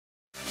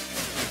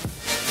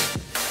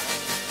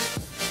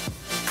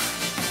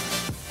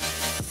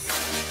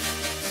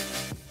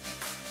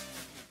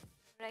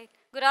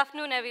Good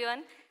afternoon,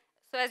 everyone.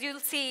 So as you'll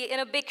see,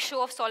 in a big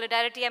show of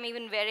solidarity, I'm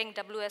even wearing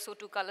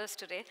WSO2 colors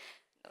today.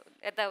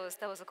 That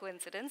was a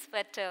coincidence.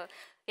 But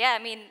yeah,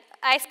 I mean,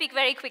 I speak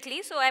very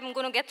quickly, so I'm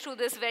going to get through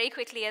this very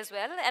quickly as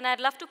well. And I'd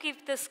love to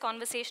keep this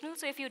conversational.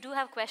 So if you do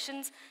have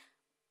questions,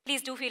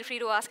 please do feel free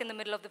to ask in the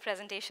middle of the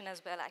presentation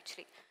as well,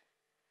 actually.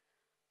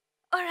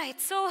 All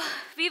right, so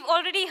we've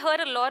already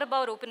heard a lot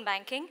about open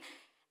banking.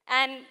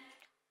 And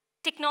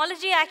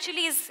technology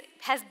actually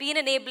has been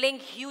enabling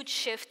huge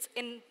shifts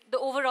in the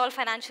overall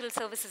financial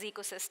services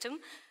ecosystem,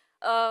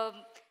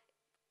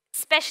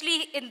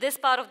 especially in this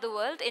part of the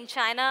world. In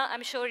China,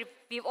 I'm sure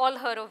we've all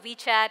heard of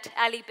WeChat,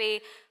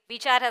 Alipay.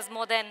 WeChat has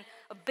more than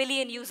 1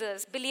 billion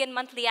users, billion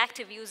monthly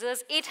active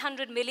users,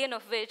 800 million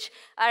of which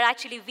are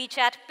actually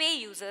WeChat Pay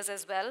users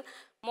as well.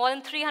 More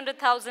than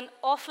 300,000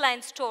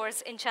 offline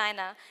stores in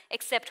China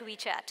except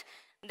WeChat.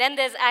 Then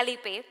there's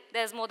Alipay.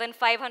 There's more than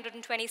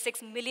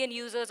 526 million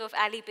users of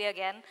Alipay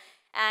again.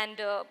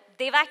 And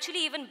they've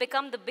actually even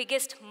become the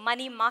biggest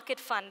money market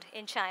fund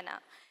in China,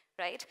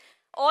 right?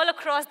 All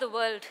across the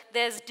world,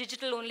 there's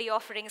digital-only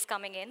offerings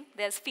coming in.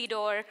 There's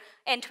Fidor,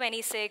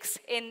 N26.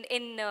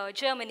 In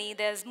Germany,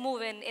 there's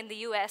Movin in the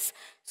US.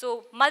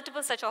 So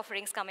multiple such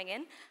offerings coming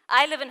in.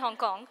 I live in Hong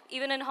Kong.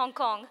 Even in Hong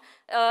Kong,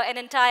 an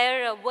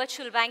entire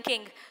virtual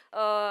banking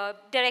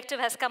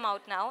directive has come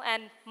out now,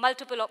 and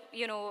multiple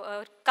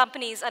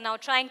companies are now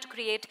trying to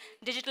create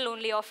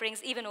digital-only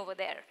offerings even over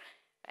there,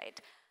 right?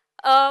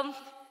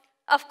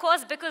 Of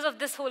course, because of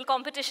this whole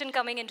competition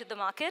coming into the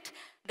market,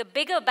 the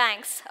bigger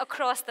banks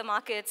across the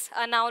markets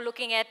are now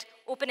looking at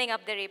opening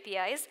up their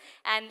APIs.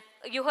 And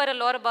you heard a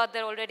lot about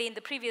that already in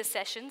the previous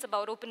sessions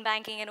about open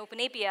banking and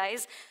open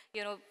APIs.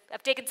 You know,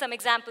 I've taken some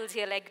examples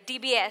here like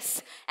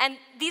DBS. And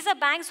these are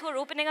banks who are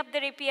opening up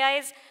their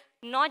APIs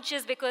not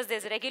just because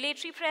there's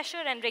regulatory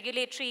pressure and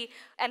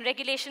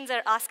regulations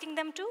are asking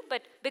them to,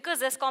 but because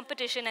there's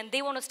competition and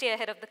they want to stay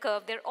ahead of the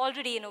curve, they're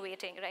already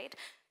innovating, right?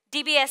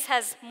 DBS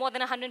has more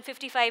than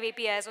 155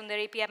 APIs on their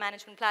API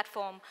management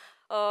platform.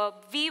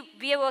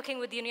 We are working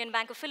with the Union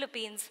Bank of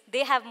Philippines.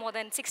 They have more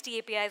than 60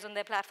 APIs on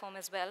their platform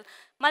as well.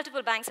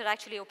 Multiple banks are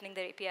actually opening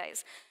their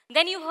APIs.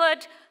 Then you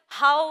heard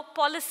how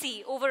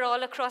policy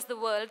overall across the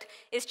world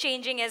is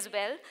changing as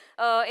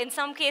well. In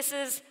some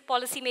cases,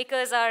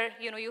 policymakers are,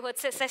 you heard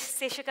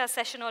Seshika's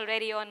session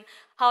already on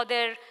how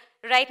they're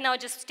right now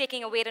just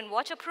taking a wait and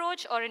watch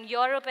approach, or in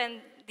Europe and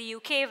the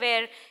UK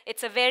where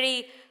it's a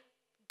very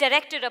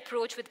directed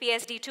approach with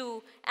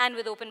PSD2 and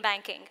with open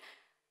banking.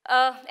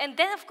 And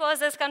then, of course,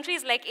 there's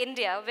countries like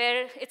India,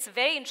 where it's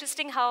very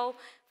interesting how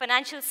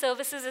financial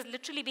services is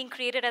literally being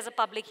created as a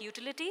public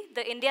utility.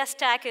 The India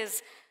stack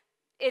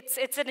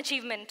it's an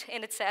achievement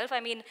in itself.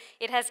 I mean,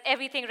 it has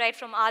everything right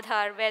from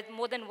Aadhaar, where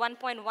more than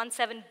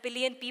 1.17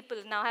 billion people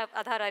now have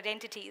Aadhaar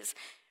identities,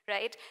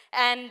 right?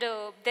 And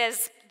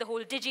there's the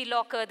whole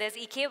DigiLocker, there's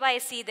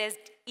eKYC, there's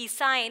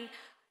eSign.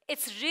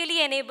 It's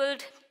really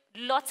enabled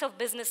lots of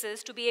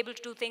businesses to be able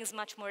to do things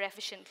much more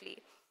efficiently.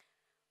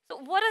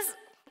 So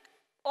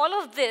all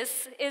of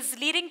this is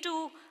leading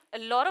to a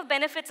lot of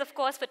benefits, of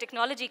course, for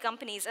technology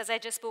companies, as I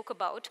just spoke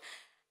about.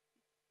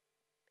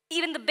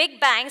 Even the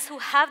big banks who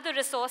have the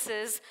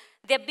resources,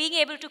 they're being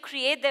able to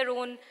create their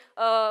own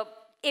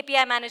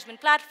API management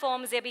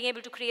platforms, they're being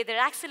able to create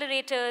their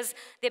accelerators,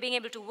 they're being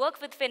able to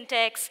work with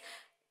fintechs.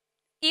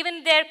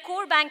 Even their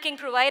core banking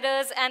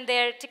providers and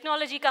their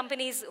technology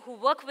companies who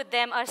work with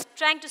them are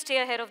trying to stay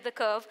ahead of the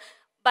curve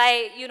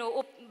by,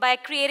 by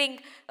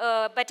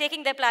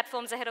taking their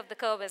platforms ahead of the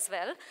curve as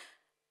well.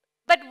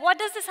 But what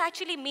does this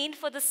actually mean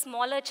for the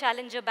smaller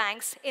challenger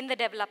banks in the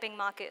developing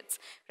markets,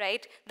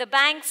 right? The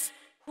banks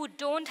who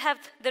don't have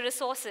the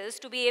resources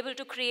to be able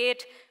to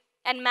create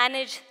and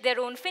manage their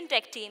own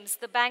fintech teams,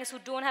 the banks who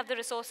don't have the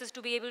resources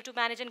to be able to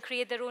manage and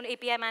create their own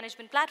API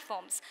management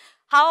platforms.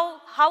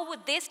 How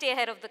would they stay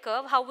ahead of the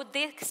curve? How would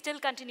they still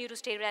continue to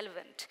stay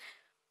relevant?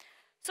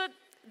 So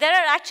there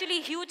are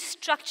actually huge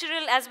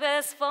structural as well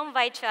as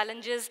firm-wide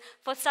challenges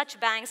for such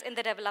banks in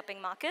the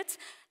developing markets.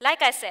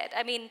 Like I said,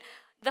 I mean,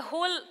 the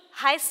whole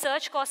high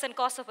search cost and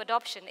cost of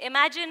adoption.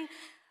 Imagine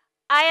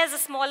I, as a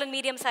small and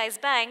medium-sized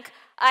bank,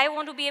 I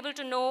want to be able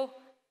to know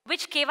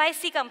which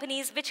KYC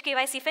companies, which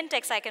KYC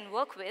fintechs I can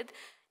work with.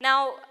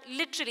 Now,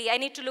 literally, I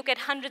need to look at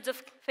hundreds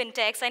of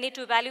fintechs. I need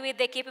to evaluate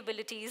their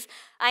capabilities.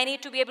 I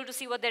need to be able to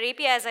see what their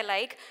APIs are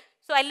like.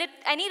 So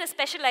I need a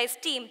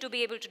specialized team to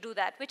be able to do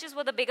that, which is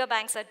what the bigger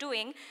banks are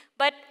doing.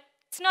 But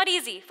it's not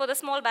easy for the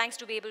small banks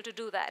to be able to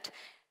do that.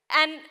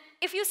 And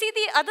if you see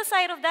the other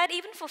side of that,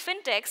 even for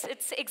fintechs,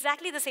 it's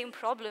exactly the same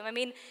problem. I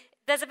mean,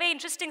 there's a very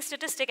interesting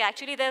statistic,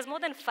 actually. There's more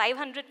than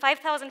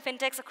 5,000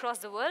 fintechs across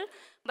the world,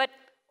 but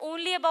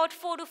only about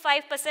 4 to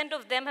 5%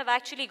 of them have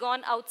actually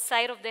gone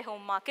outside of their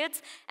home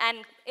markets and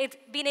it's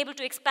been able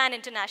to expand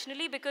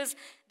internationally because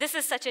this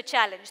is such a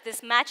challenge.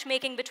 This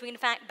matchmaking between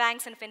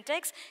banks and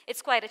fintechs,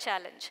 it's quite a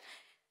challenge.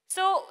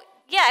 So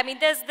yeah, I mean,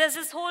 there's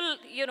this whole,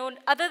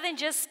 other than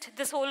just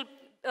this whole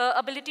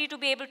ability to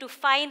be able to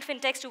find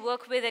fintechs to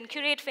work with and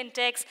curate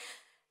fintechs,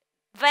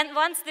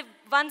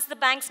 once the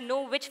banks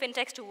know which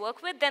fintechs to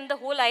work with, then the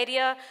whole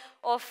idea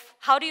of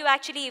how do you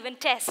actually even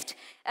test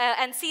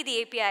and see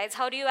the APIs,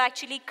 how do you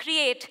actually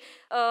create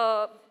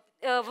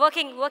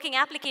working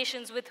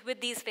applications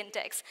with these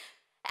fintechs.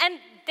 And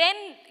then,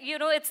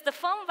 it's the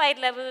firm-wide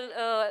level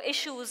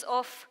issues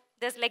of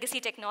there's legacy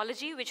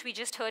technology, which we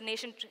just heard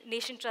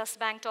Nation Trust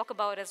Bank talk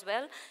about as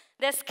well.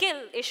 There's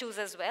skill issues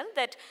as well,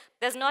 that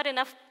there's not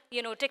enough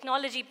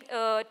technology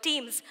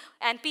teams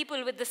and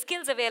people with the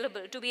skills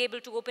available to be able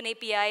to open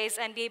APIs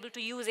and be able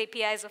to use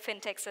APIs of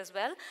fintechs as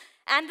well.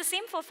 And the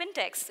same for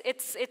fintechs.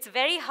 It's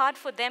very hard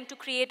for them to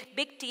create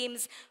big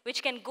teams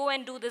which can go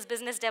and do this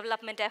business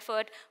development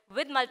effort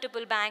with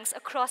multiple banks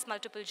across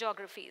multiple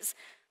geographies.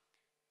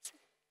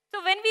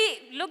 So when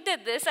we looked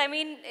at this, I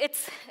mean,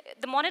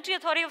 the Monetary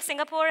Authority of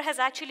Singapore has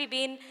actually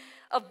been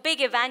a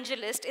big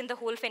evangelist in the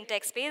whole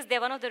fintech space.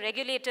 They're one of the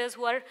regulators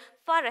who are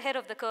far ahead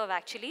of the curve,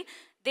 actually.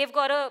 They've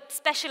got a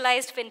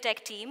specialized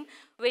fintech team,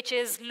 which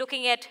is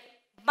looking at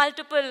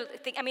multiple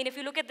things. I mean, if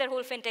you look at their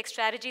whole fintech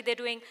strategy, they're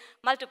doing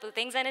multiple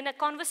things. And in a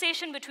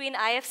conversation between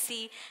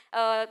IFC,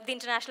 the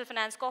International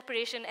Finance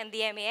Corporation, and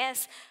the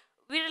MAS,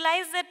 we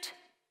realized that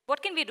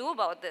what can we do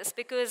about this?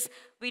 Because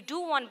we do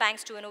want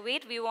banks to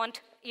innovate. We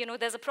want,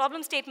 there's a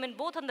problem statement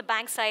both on the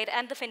bank side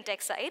and the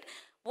fintech side.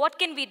 What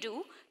can we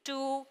do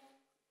to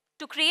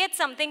create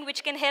something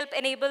which can help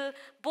enable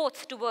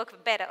both to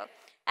work better?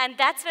 And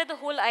that's where the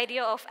whole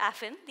idea of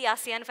AFIN, the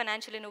ASEAN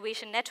Financial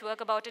Innovation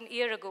Network, about a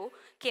year ago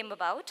came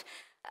about.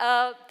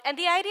 And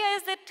the idea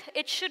is that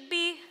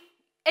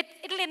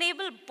it'll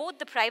enable both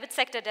the private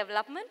sector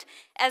development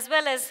as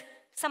well as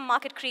some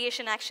market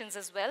creation actions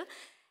as well.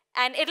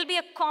 And it'll be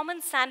a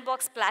common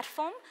sandbox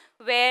platform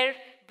where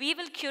we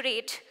will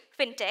curate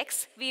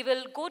fintechs. We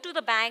will go to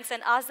the banks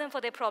and ask them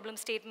for their problem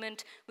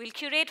statement. We'll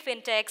curate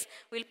fintechs.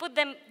 We'll put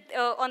them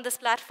on this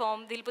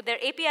platform. We'll put their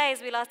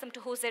APIs. We'll ask them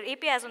to host their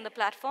APIs on the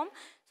platform.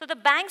 So the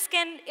banks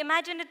can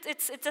imagine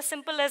it's as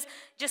simple as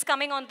just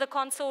coming on the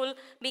console,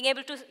 being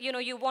able to,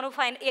 you want to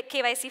find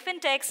KYC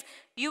fintechs.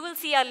 You will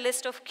see our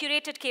list of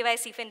curated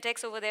KYC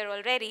fintechs over there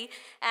already.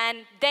 And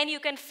then you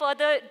can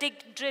further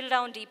drill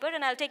down deeper.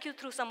 And I'll take you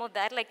through some of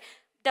that. Like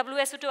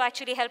WSO2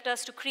 actually helped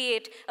us to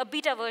create a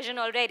beta version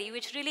already,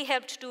 which really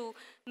helped to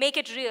make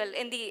it real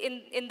in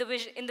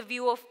the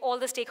view of all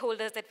the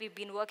stakeholders that we've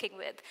been working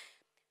with.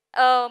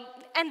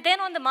 And then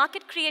on the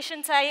market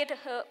creation side,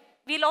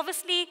 we'll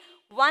obviously,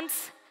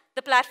 once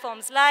the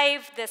platform's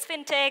live, there's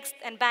fintechs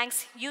and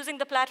banks using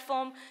the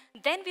platform,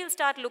 then we'll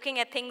start looking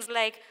at things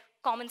like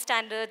common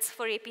standards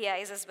for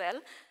APIs as well.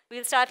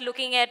 We'll start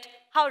looking at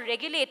how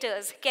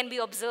regulators can be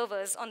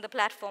observers on the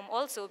platform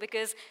also,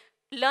 because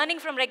learning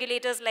from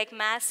regulators like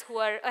MAS, who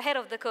are ahead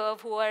of the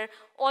curve, who are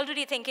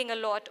already thinking a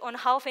lot on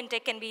how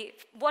fintech can be,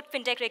 what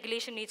fintech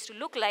regulation needs to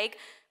look like,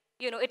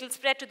 it'll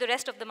spread to the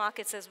rest of the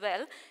markets as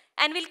well.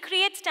 And we'll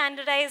create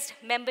standardized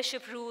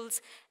membership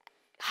rules,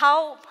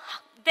 how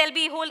there'll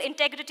be whole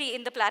integrity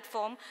in the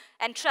platform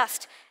and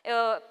trust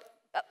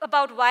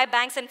about why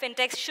banks and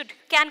fintechs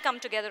can come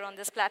together on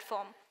this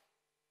platform.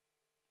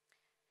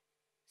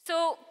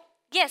 So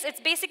yes, it's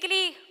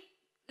basically,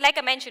 like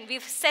I mentioned,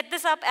 we've set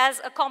this up as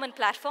a common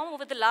platform.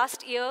 Over the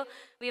last year,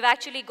 we've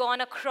actually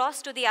gone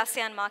across to the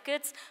ASEAN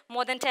markets,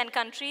 more than 10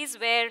 countries,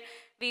 where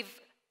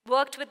we've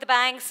worked with the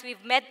banks,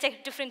 we've met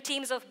different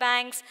teams of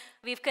banks,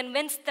 we've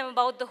convinced them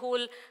about the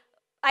whole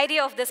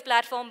idea of this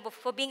platform,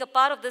 for being a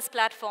part of this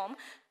platform.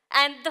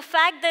 And the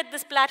fact that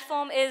this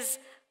platform is,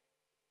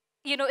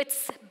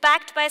 it's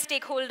backed by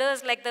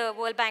stakeholders like the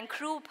World Bank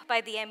Group,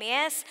 by the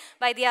MAS,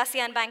 by the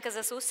ASEAN Bankers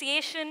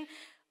Association,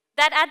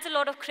 that adds a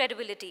lot of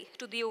credibility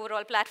to the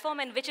overall platform,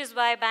 and which is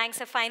why banks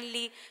have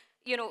finally,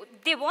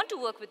 they want to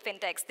work with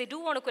fintechs. They do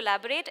want to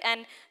collaborate,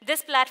 and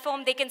this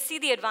platform, they can see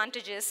the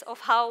advantages of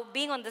how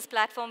being on this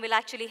platform will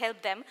actually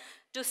help them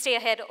to stay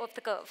ahead of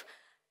the curve.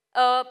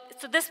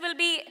 So this will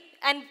be,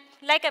 and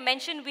like I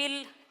mentioned,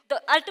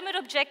 the ultimate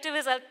objective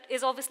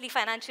is obviously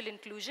financial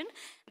inclusion,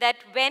 that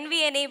when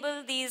we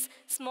enable these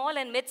small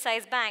and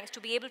mid-sized banks to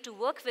be able to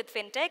work with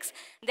fintechs,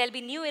 there'll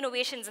be new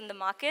innovations in the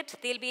market.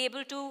 They'll be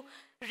able to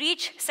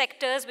reach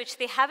sectors which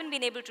they haven't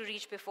been able to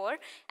reach before,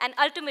 and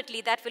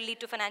ultimately that will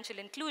lead to financial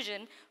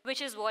inclusion, which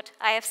is what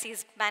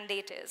IFC's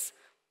mandate is.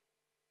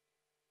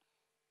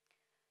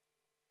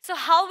 So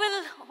how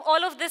will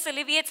all of this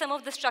alleviate some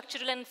of the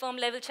structural and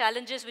firm-level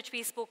challenges which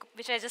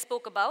I just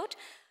spoke about?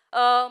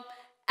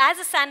 As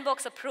a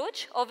sandbox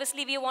approach,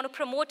 obviously we want to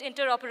promote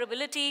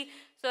interoperability,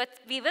 so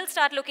we will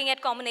start looking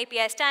at common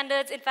API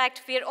standards. In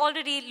fact, we're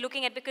already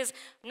looking at, because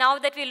now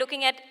that we're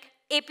looking at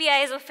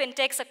APIs of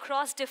fintechs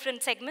across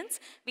different segments,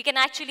 we can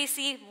actually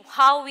see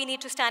how we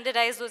need to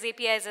standardize those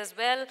APIs as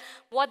well,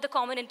 what the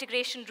common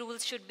integration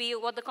rules should be,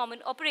 what the common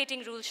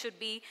operating rules should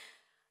be.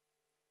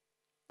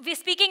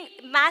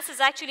 MAS is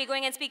actually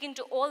going and speaking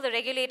to all the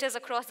regulators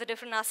across the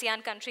different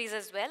ASEAN countries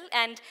as well,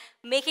 and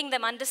making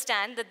them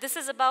understand that this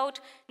is about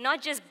not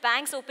just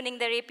banks opening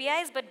their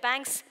APIs, but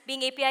banks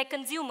being API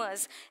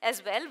consumers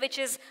as well, which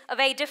is a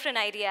very different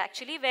idea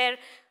actually, where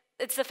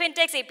it's the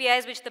fintech's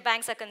APIs which the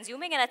banks are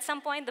consuming, and at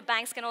some point, the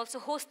banks can also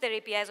host their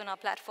APIs on our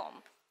platform.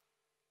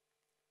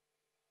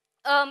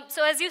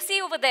 So as you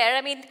see over there,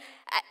 I mean,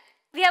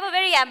 we have a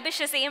very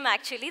ambitious aim,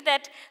 actually,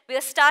 that we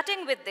are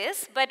starting with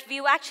this, but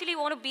we actually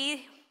want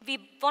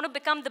to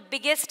become the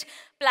biggest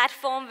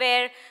platform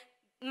where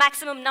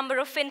maximum number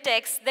of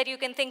fintechs that you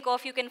can think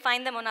of, you can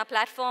find them on our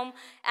platform,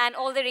 and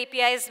all their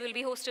APIs will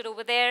be hosted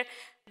over there.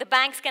 The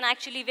banks can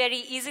actually very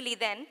easily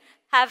then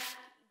have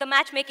the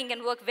matchmaking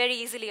can work very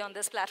easily on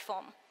this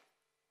platform.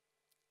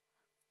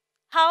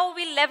 How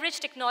we leverage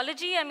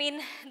technology, I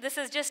mean, this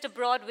is just a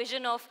broad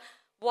vision of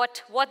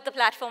what the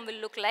platform will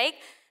look like.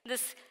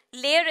 This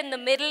layer in the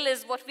middle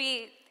is what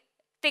we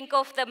think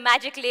of the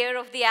magic layer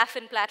of the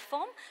AFIN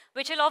platform,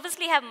 which will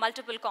obviously have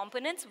multiple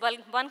components. Well,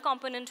 one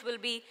component will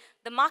be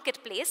the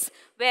marketplace,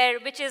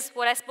 which is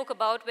what I spoke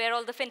about, where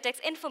all the fintech's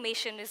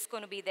information is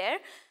going to be there.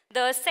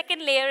 The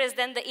second layer is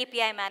then the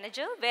API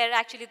manager, where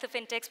actually the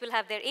fintechs will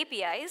have their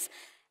APIs.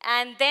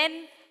 And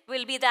then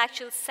will be the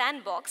actual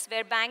sandbox,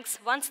 where banks,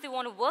 once they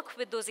want to work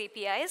with those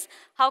APIs,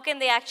 how can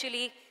they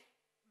actually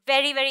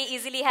very, very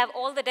easily have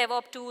all the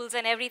DevOps tools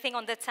and everything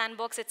on that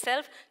sandbox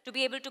itself to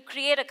be able to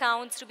create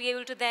accounts, to be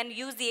able to then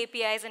use the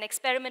APIs and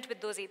experiment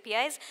with those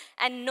APIs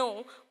and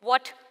know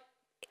what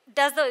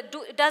does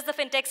the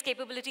fintech's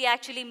capability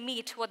actually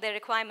meet what their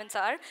requirements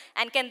are,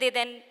 and can they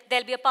then,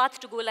 there'll be a path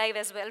to go live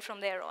as well from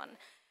there on.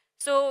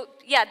 So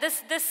yeah,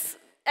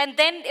 and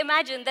then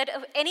imagine that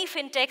any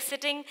fintech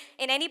sitting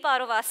in any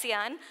part of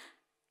ASEAN,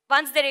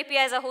 once their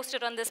APIs are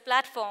hosted on this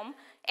platform,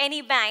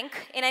 any bank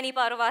in any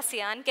part of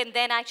ASEAN can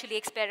then actually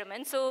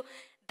experiment. So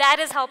that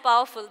is how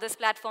powerful this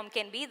platform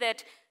can be,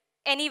 that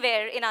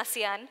anywhere in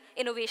ASEAN,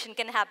 innovation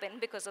can happen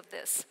because of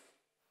this.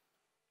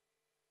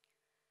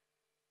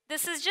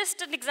 This is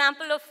just an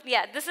example of,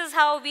 yeah, this is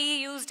how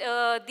we used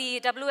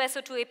the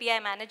WSO2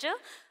 API manager.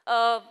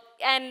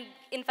 And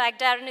in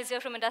fact, Darren is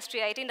here from Industry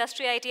IT.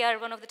 Industry IT are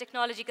one of the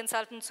technology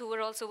consultants who were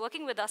also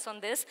working with us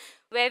on this,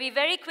 where we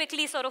very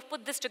quickly sort of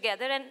put this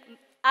together. And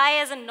I,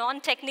 as a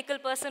non-technical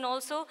person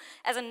also,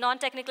 as a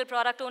non-technical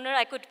product owner,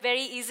 I could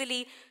very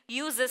easily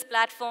use this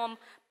platform,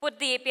 put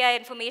the API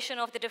information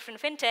of the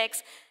different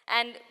fintechs.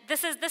 And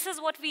this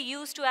is what we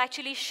use to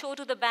actually show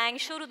to the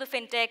bank, show to the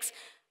fintechs,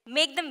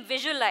 make them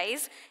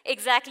visualize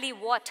exactly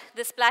what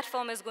this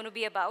platform is going to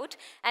be about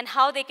and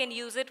how they can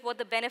use it, what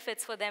the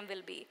benefits for them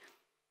will be.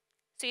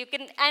 So you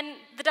can, and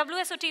the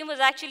WSO team was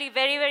actually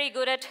very, very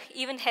good at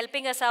even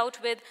helping us out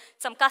with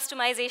some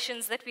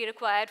customizations that we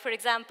required. For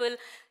example,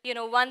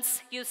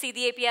 once you see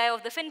the API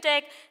of the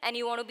fintech and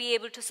you want to be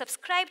able to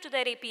subscribe to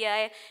that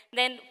API,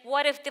 then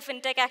what if the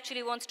fintech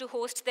actually wants to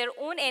host their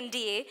own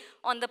NDA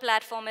on the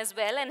platform as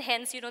well? And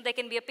hence, there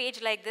can be a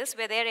page like this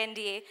where their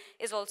NDA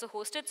is also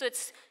hosted. So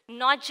it's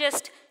not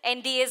just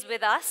NDAs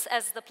with us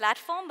as the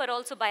platform, but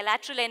also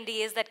bilateral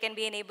NDAs that can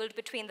be enabled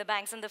between the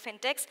banks and the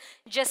fintechs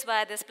just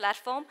via this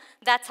platform.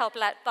 That's how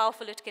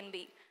powerful it can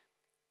be.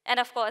 And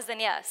of course, then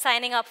yeah,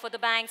 signing up for the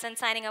banks and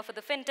signing up for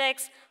the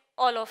fintechs,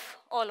 all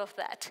of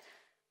that.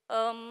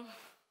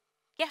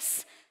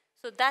 Yes,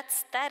 so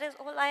that is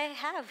all I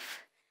have.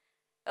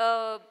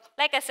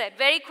 Like I said,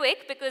 very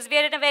quick, because we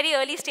are in a very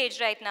early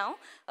stage right now.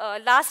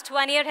 Last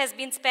 1 year has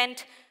been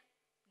spent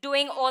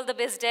doing all the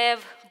biz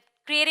dev,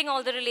 creating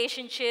all the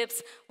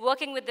relationships,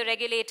 working with the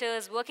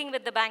regulators, working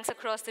with the banks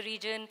across the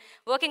region,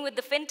 working with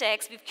the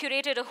fintechs. We've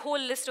curated a whole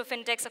list of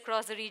fintechs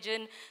across the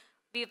region.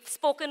 We've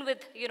spoken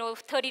with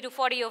 30 to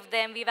 40 of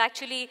them. We've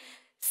actually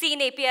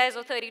seen APIs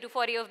of 30 to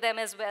 40 of them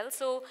as well.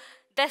 So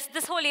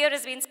this whole year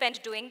has been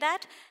spent doing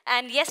that.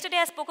 And yesterday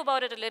I spoke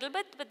about it a little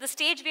bit, but the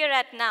stage we are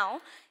at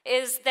now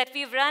is that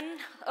we've run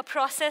a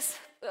process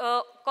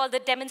called the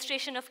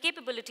demonstration of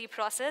capability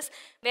process,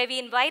 where we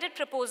invited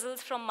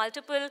proposals from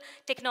multiple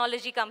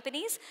technology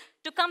companies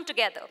to come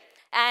together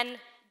and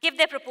give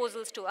their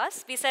proposals to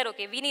us. We said,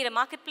 okay, we need a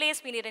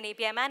marketplace, we need an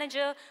API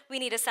manager, we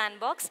need a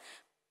sandbox.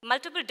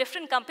 Multiple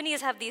different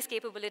companies have these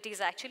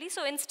capabilities, actually.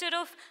 So instead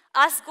of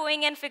us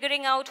going and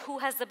figuring out who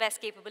has the best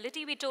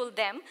capability, we told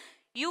them,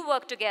 you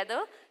work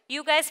together,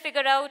 you guys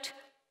figure out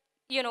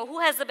who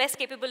has the best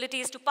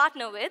capabilities to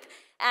partner with,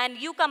 and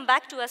you come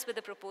back to us with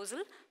a proposal.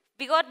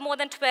 We got more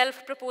than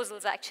 12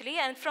 proposals, actually,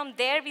 and from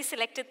there we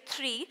selected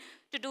 3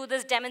 to do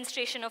this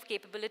demonstration of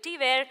capability,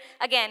 where,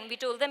 again, we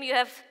told them you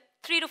have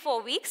 3 to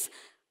 4 weeks.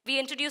 We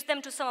introduced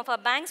them to some of our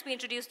banks, we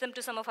introduced them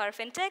to some of our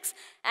fintechs,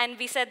 and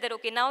we said that,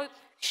 okay, now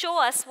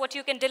show us what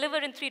you can deliver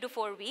in 3 to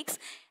 4 weeks.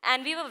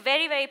 And we were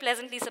very, very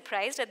pleasantly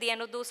surprised at the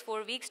end of those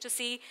 4 weeks to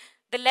see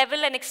the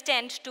level and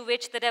extent to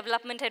which the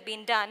development had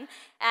been done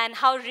and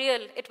how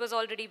real it was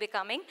already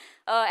becoming.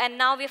 And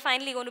now we're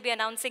finally going to be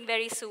announcing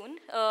very soon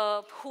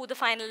who the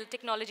final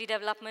technology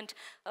development,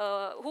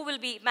 who will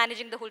be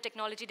managing the whole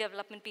technology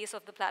development piece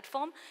of the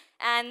platform.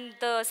 And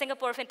the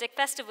Singapore FinTech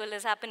Festival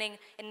is happening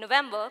in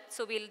November,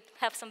 so we'll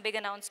have some big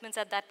announcements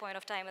at that point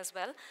of time as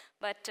well.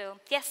 But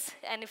yes,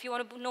 and if you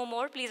want to know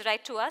more, please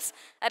write to us.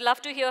 I'd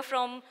love to hear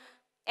from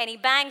any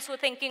banks who are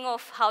thinking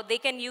of how they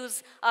can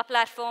use our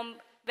platform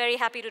very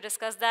happy to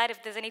discuss that.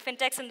 If there's any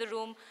fintechs in the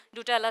room,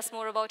 do tell us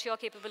more about your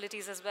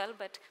capabilities as well.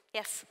 But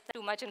yes,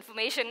 too much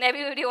information.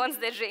 Everybody wants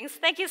their drinks.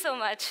 Thank you so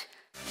much.